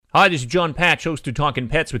Hi, this is John Patch, host of Talkin'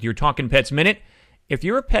 Pets with your Talkin' Pets Minute. If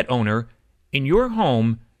you're a pet owner, in your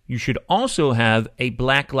home, you should also have a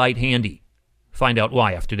black light handy. Find out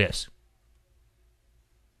why after this.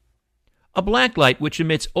 A black light which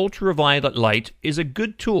emits ultraviolet light is a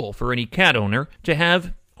good tool for any cat owner to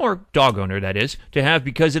have, or dog owner that is, to have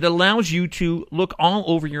because it allows you to look all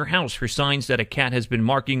over your house for signs that a cat has been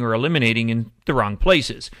marking or eliminating in the wrong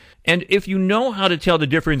places. And if you know how to tell the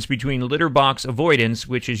difference between litter box avoidance,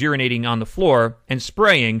 which is urinating on the floor, and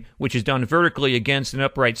spraying, which is done vertically against an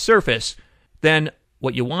upright surface, then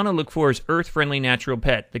what you want to look for is Earth-Friendly Natural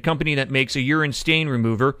Pet, the company that makes a urine stain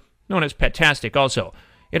remover, known as Petastic also.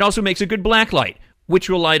 It also makes a good black light, which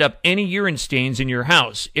will light up any urine stains in your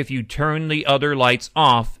house if you turn the other lights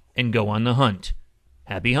off and go on the hunt.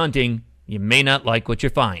 Happy hunting. You may not like what you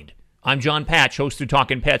find. I'm John Patch, host of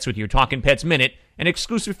Talkin' Pets with your Talkin' Pets Minute, an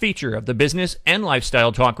exclusive feature of the Business and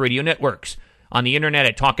Lifestyle Talk Radio Networks. On the internet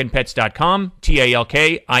at talkinpets.com,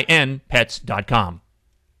 TALKIN pets.com.